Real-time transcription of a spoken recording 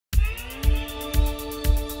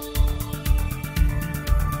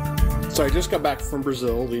So I just got back from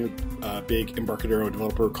Brazil, the big Embarcadero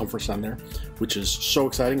developer conference down there, which is so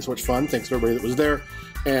exciting, so much fun. Thanks to everybody that was there.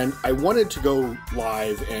 And I wanted to go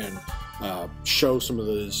live and show some of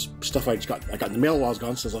this stuff I got in the mail while I was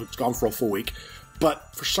gone, since I was gone for a full week.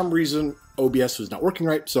 But for some reason, OBS was not working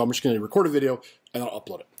right, so I'm just going to record a video and I'll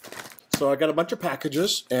upload it. So I got a bunch of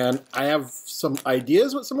packages, and I have some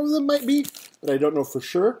ideas what some of them might be, but I don't know for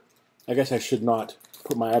sure. I guess I should not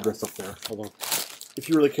put my address up there, although if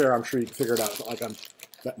you really care, I'm sure you can figure it out. It's not like I'm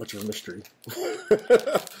that much of a mystery.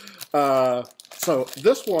 So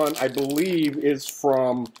this one, I believe, is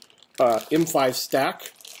from M5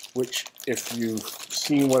 Stack, which, if you've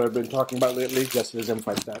seen what I've been talking about lately, yes, it is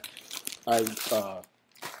M5 Stack.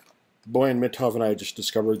 Boyan Mitov and I just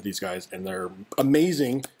discovered these guys, and they're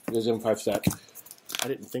amazing. It is M5 Stack. I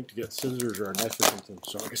didn't think to get scissors or a knife or something,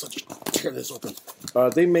 so I guess I'll just tear this open.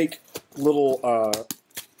 They make little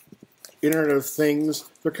Internet of Things.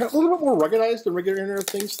 They're kind of a little bit more ruggedized than regular Internet of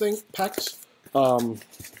Things packs. So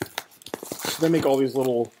they make all these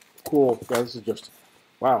little cool. Yeah, this is just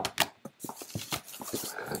wow.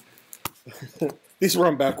 These were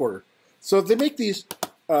on back order. So they make these.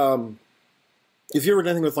 If you ever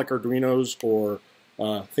done anything with like Arduinos or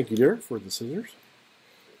thank you, dear, for the scissors.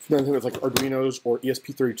 If you've done anything with like Arduinos or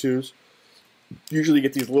ESP32s, usually you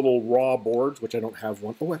get these little raw boards, which I don't have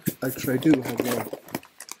one. Oh, actually I do have one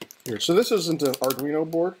here. So this isn't an Arduino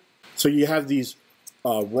board. So you have these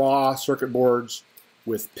raw circuit boards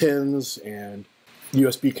with pins and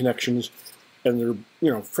USB connections, and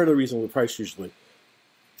they're fairly reasonably priced usually.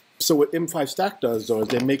 So what M5 Stack does though is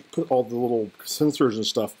they put all the little sensors and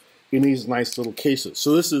stuff in these nice little cases.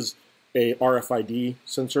 So this is a RFID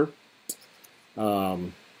sensor,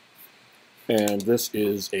 and this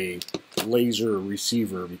is a laser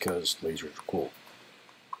receiver because lasers are cool.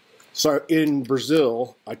 So in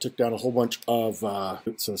Brazil, I took down a whole bunch of, so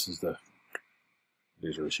this is the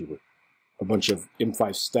laser receiver, a bunch of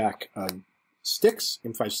M5 Stack sticks,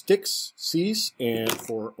 M5 sticks, Cs, and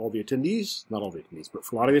for all the attendees, not all the attendees, but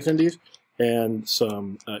for a lot of the attendees, and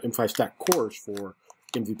some M5 Stack cores for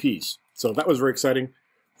MVPs. So that was very exciting,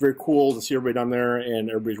 very cool to see everybody down there, and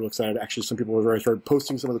everybody's real excited. Actually, some people have already started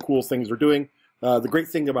posting some of the cool things they're doing. The great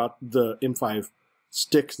thing about the M5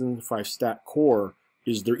 sticks and M5 Stack core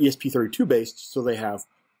is they're ESP32 based, so they have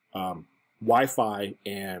Wi-Fi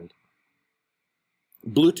and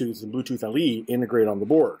Bluetooth and Bluetooth LE integrated on the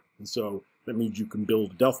board. And so that means you can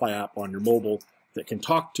build a Delphi app on your mobile that can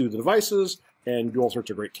talk to the devices and do all sorts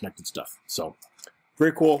of great connected stuff. So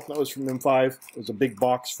very cool. That was from M5. It was a big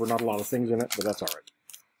box for not a lot of things in it, but that's all right.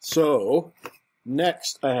 So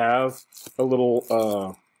next I have a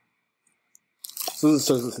little, so this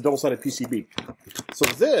says it's a double-sided PCB. So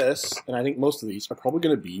this, and I think most of these, are probably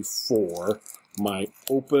going to be for my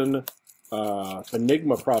Open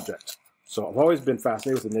Enigma project. So I've always been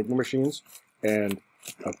fascinated with Enigma machines, and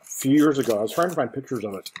a few years ago, I was trying to find pictures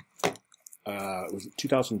of it. It was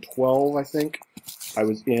 2012, I think. I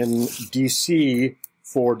was in DC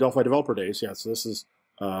for Delphi Developer Days. Yeah, so this is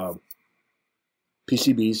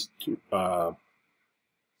PCBs that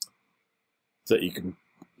you can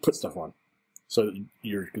put stuff on. So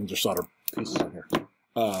you can just solder pieces on here.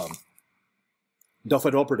 Delphi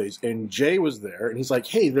Developer Days, and Jay was there, and he's like,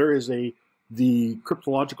 "Hey, there is the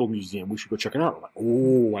Cryptological Museum. We should go check it out." I'm like,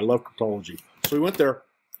 "Oh, I love cryptology." So we went there,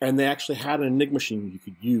 and they actually had an Enigma machine you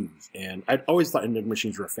could use. And I'd always thought Enigma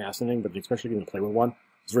machines were fascinating, but especially getting to play with one,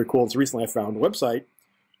 it's very cool. So recently I found a website,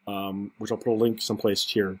 which I'll put a link someplace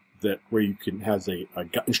here, where you can have a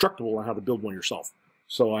instructable on how to build one yourself.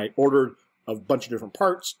 So I ordered a bunch of different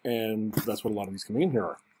parts, and that's what a lot of these coming in here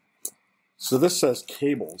are. So this says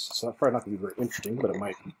cables, so that's probably not going to be very interesting, but it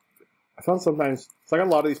might. I found sometimes, so I got a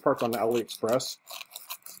lot of these parts on AliExpress,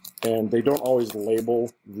 and they don't always label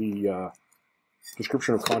the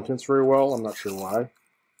description of contents very well. I'm not sure why.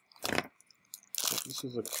 This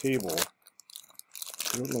is a cable.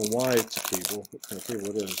 I don't know why it's a cable, what kind of cable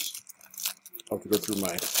it is. I'll have to go through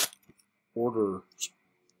my order.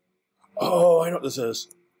 Oh, I know what this is.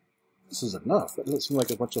 This is enough. That doesn't seem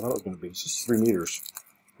like as much as I thought it was going to be. It's just 3 meters,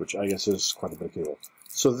 which I guess is quite a bit of cable.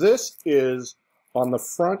 So this is on the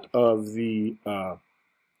front of the,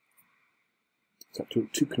 it's got two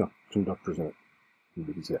conductors in it.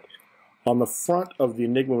 Maybe that's it. On the front of the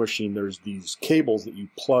Enigma machine, there's these cables that you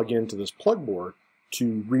plug into this plug board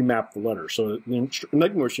to remap the letters. So the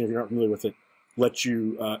Enigma machine, if you're not familiar with it, lets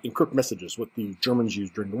you encrypt messages, what the Germans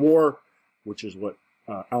used during the war, which is what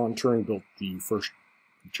Alan Turing built the first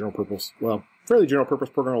general purpose, well, fairly general purpose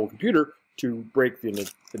programmable computer to break the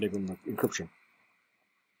Enigma encryption.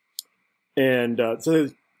 And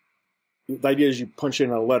so the idea is you punch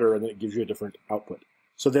in a letter and then it gives you a different output.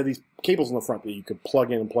 So they have these cables in the front that you could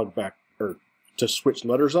plug in and plug back, or to switch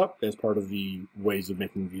letters up as part of the ways of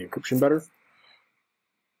making the encryption better.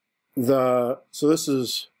 So this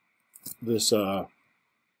is this. I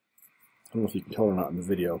don't know if you can tell or not in the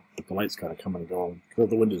video, but the light's kind of coming and going.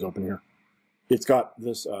 The window's open here. It's got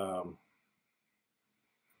this.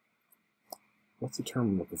 What's the term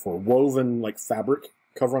I'm looking for? Woven like fabric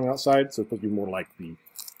cover on the outside, so it's supposed to be more like the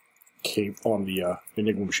cape on the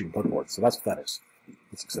Enigma machine board. So that's what that is.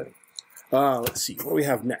 That's exciting. Let's see what do we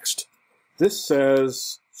have next. This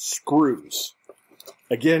says screws.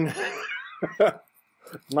 Again,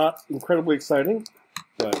 not incredibly exciting,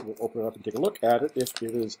 but we'll open it up and take a look at it if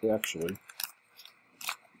it is actually.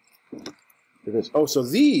 It is. Oh, so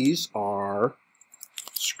these are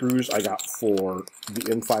screws I got for the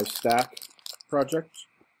M5 stack project.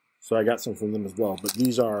 So I got some from them as well. But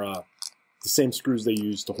these are the same screws they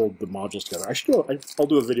use to hold the modules together. I'll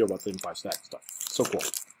do a video about the M5 stack stuff. So cool.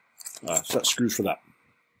 So that's screws for that.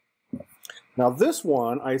 Now this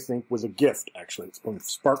one, I think, was a gift, actually. It's from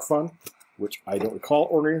SparkFun, which I don't recall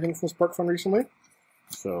ordering anything from SparkFun recently.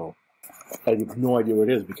 So I have no idea what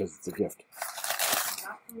it is because it's a gift.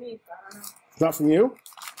 Not from me, so I don't know. It's not from you?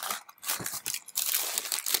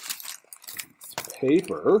 It's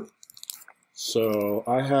paper. So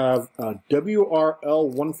I have WRL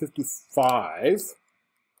 155.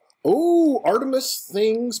 Oh, Artemis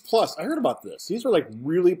Things Plus. I heard about this. These are like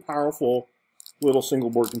really powerful little single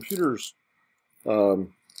board computers.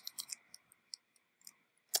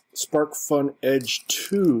 SparkFun Edge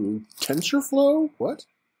 2 TensorFlow? What?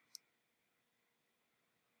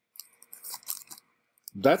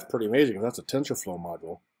 That's pretty amazing. That's a TensorFlow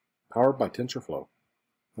module. Powered by TensorFlow.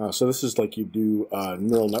 So this is like you do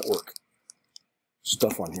neural network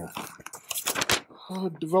stuff on here.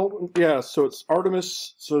 Development, yeah, so it's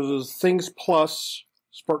Artemis, so there's Things Plus,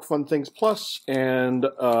 SparkFun Things Plus, and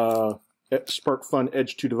SparkFun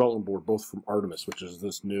Edge 2 development board, both from Artemis, which is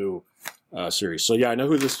this new series. So yeah, I know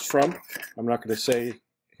who this is from. I'm not going to say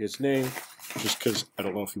his name, just because I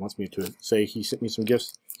don't know if he wants me to say he sent me some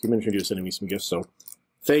gifts. He mentioned he was sending me some gifts, so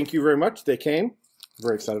thank you very much. They came. I'm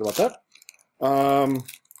very excited about that.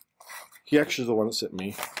 He actually is the one that sent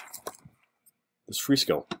me this free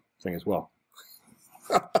skill thing as well.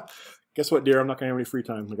 Guess what, dear? I'm not going to have any free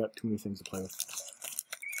time. I got too many things to play with.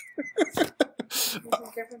 This is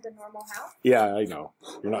different than normal house? Yeah, I know.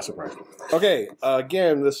 You're not surprised. Okay,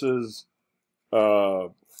 again, this is I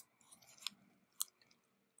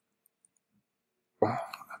have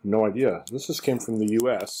no idea. This just came from the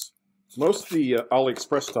U.S. Most of the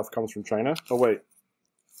AliExpress stuff comes from China. Oh, wait.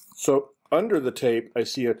 So under the tape, I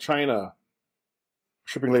see a China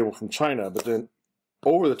shipping label from China, but then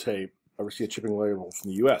over the tape, I see a shipping label from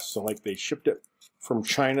the U.S. So, like, they shipped it from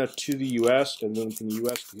China to the U.S. and then from the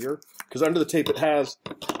U.S. to here. Because under the tape, it has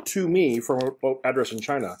to me from an address in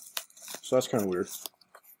China. So that's kind of weird.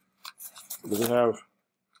 Does it have...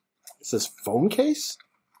 It says phone case?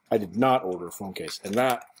 I did not order a phone case. And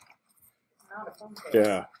that... Not a phone case.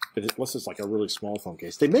 Yeah. Unless it's like a really small phone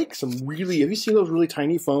case. They make some really... Have you seen those really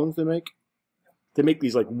tiny phones they make? They make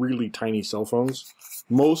these, like, really tiny cell phones.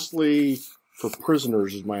 Mostly... for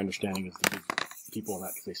prisoners, is my understanding, is the big people in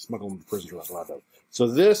that, because they smuggle them to prisoners like a lot of. So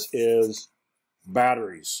this is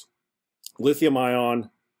batteries.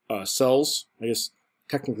 Lithium-ion cells. I guess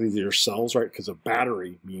technically these are cells, right? Because a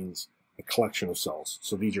battery means a collection of cells.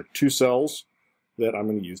 So these are 2 cells that I'm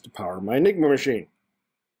going to use to power my Enigma machine.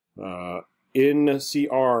 NCR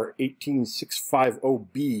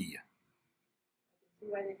 18650B. See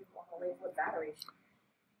why they didn't want to label with batteries.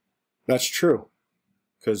 That's true.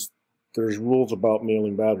 Because there's rules about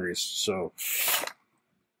mailing batteries, so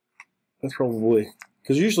that's probably...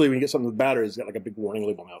 Because usually when you get something with batteries, it's got like a big warning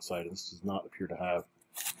label on the outside, and this does not appear to have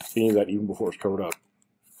any of that even before it's covered up.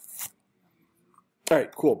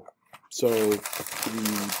 Alright, cool. So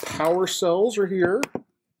the power cells are here.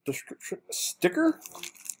 Description sticker?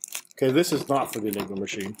 Okay, this is not for the Enigma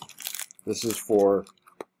machine. This is for...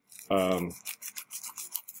 I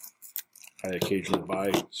occasionally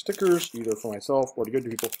buy stickers, either for myself or to give to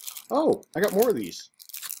people. Oh, I got more of these.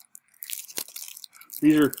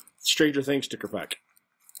 These are Stranger Things sticker pack.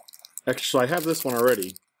 Actually, I have this one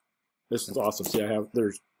already. This is awesome. See,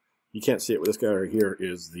 you can't see it, but this guy right here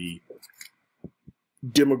is the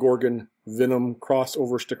Demogorgon Venom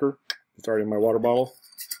crossover sticker. It's already in my water bottle.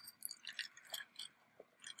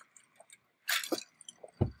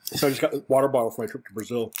 So I just got this water bottle for my trip to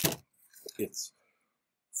Brazil. It's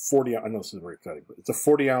 40 ounce, I know this is very exciting, but it's a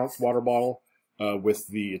 40-ounce water bottle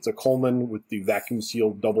it's a Coleman with the vacuum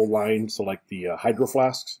sealed double line, so like the hydro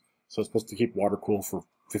flasks. So it's supposed to keep water cool for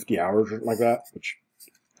 50 hours or something like that, which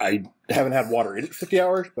I haven't had water in it for 50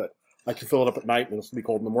 hours, but I can fill it up at night and it'll still be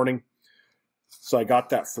cold in the morning. So I got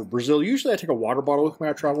that for Brazil. Usually I take a water bottle with me when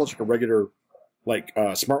I travel. It's like a regular, like,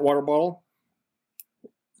 smart water bottle.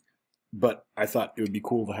 But I thought it would be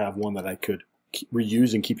cool to have one that I could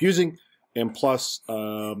reuse and keep using. And plus,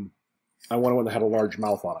 I wanted one that had a large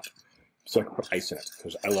mouth on it, so I could put ice in it,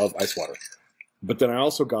 because I love ice water. But then I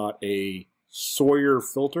also got a Sawyer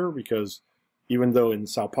filter, because even though in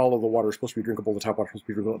Sao Paulo the water is supposed to be drinkable, the tap water is supposed to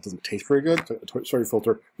be drinkable, it doesn't taste very good. So a Sawyer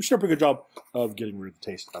filter, which does a pretty good job of getting rid of the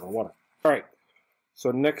taste out of the water. All right,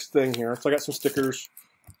 so next thing here, so I got some stickers.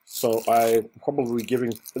 So I'm probably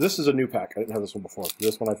giving, this is a new pack. I didn't have this one before.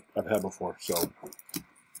 This one I've had before, so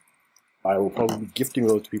I will probably be gifting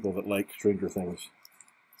those to people that like Stranger Things.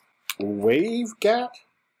 Wavegat?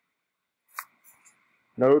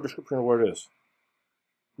 No description of what it is.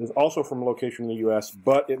 It's also from a location in the U.S.,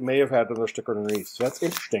 but it may have had another sticker underneath. So that's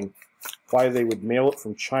interesting why they would mail it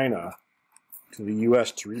from China to the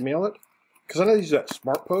U.S. to remail it. Because I know they use that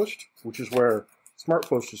Smart Post, which is where, Smart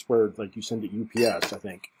Post is where like you send it UPS, I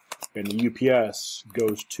think. And the UPS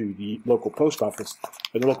goes to the local post office,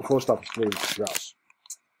 and the local post office delivers the address.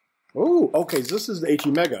 Oh, okay, so this is the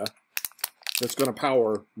HE Mega that's going to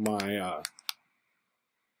power my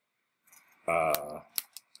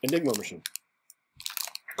Enigma machine.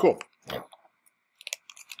 Cool.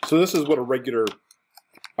 So this is what a regular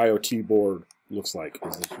IoT board looks like.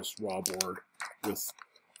 It's just raw board with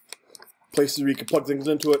places where you can plug things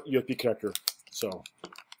into it, USB connector. So, all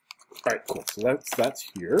right, cool. So that's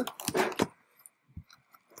here.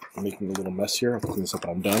 I'm making a little mess here. I'll clean this up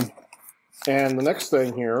when I'm done. And the next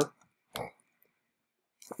thing here,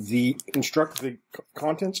 the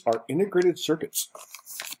contents are integrated circuits.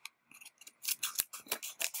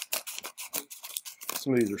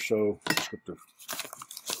 Some of these are so descriptive.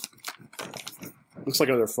 Looks like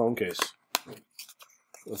another phone case.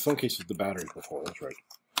 The phone case is the batteries before, that's right.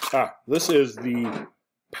 Ah, this is the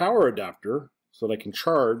power adapter so that I can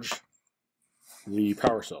charge the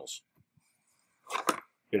power cells.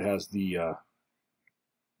 It has the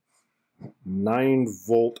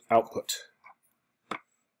 9-volt output.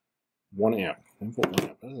 1 amp. 9 volt, 1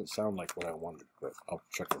 amp. That doesn't sound like what I wanted, but I'll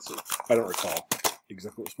check and see. I don't recall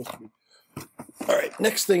exactly what it's supposed to be. All right,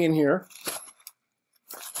 next thing in here.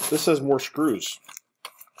 This says more screws.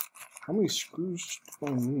 How many screws do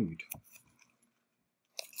I need?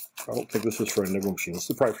 I don't think this is for a Enigma machine. This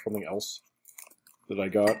is probably for something else that I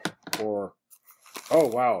got. Or, oh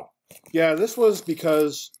wow. Yeah, this was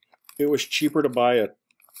because it was cheaper to buy a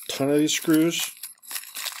ton of these screws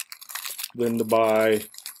than to buy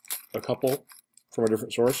a couple from a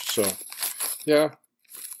different source. So, yeah.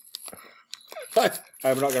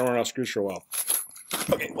 I'm not going to run out of screws for a while.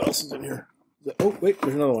 Okay, what else is in here? Oh, wait,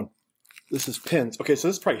 there's another one. This is pins. Okay, so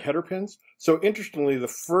this is probably header pins. So interestingly, the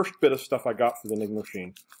first bit of stuff I got for the Enigma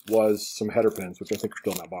machine was some header pins, which I think are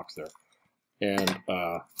still in that box there. And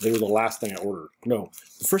they were the last thing I ordered. No,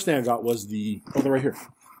 the first thing I got was the, oh, they're right here.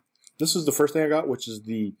 This is the first thing I got, which is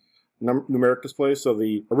the numeric display. So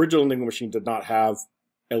the original Enigma machine did not have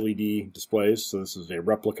LED displays. So this is a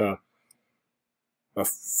replica, a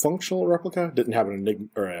functional replica. Didn't have an Enigma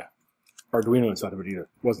or a Arduino inside of it either.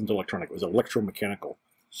 It wasn't electronic. It was electromechanical.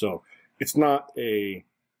 So it's not a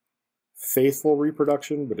faithful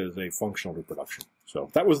reproduction, but it is a functional reproduction. So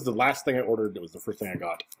that was the last thing I ordered. It was the first thing I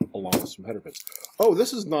got, along with some header pins. Oh,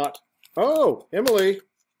 this is not... Oh, Emily!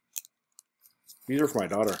 These are for my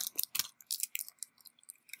daughter.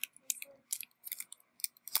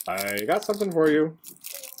 I got something for you.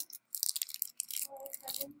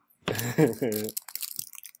 He's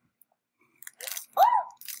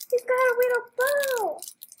got a little bow.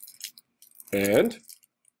 And?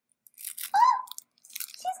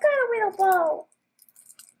 She's got a little bow.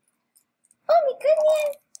 Oh my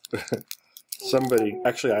goodness. Somebody,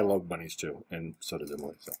 actually I love bunnies too, and so does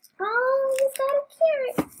Emily. So. Oh, he's got a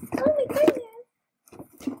carrot. Oh my goodness.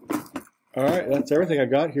 Alright, that's everything I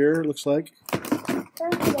got here, looks like.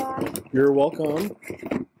 Thank you, Dad. You're welcome.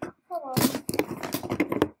 Hello.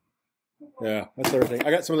 Yeah, that's everything.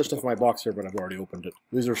 I got some other stuff in my box here, but I've already opened it.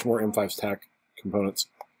 These are some more M5Stack components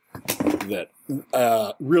that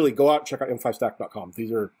really go out and check out m5stack.com.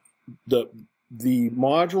 These are the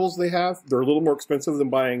modules they have. They're a little more expensive than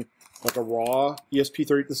buying like a raw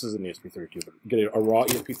ESP32. This isn't ESP32, but getting a raw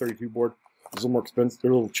ESP32 board is a little more expensive.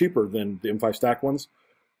 They're a little cheaper than the M5Stack ones.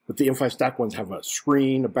 But the M5Stack ones have a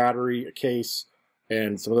screen, a battery, a case,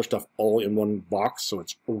 and some other stuff all in one box. So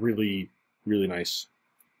it's a really, really nice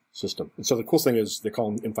system. And so the cool thing is they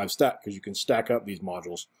call them M5Stack because you can stack up these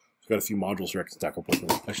modules. I've got a few modules here I can stack up with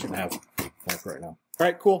them. I shouldn't have one for right now. All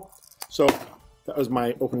right, cool. So that was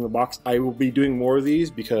my opening the box. I will be doing more of these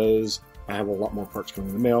because I have a lot more parts coming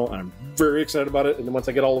in the mail, and I'm very excited about it. And then once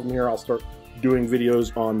I get all of them here, I'll start doing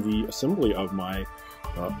videos on the assembly of my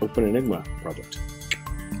Open Enigma project.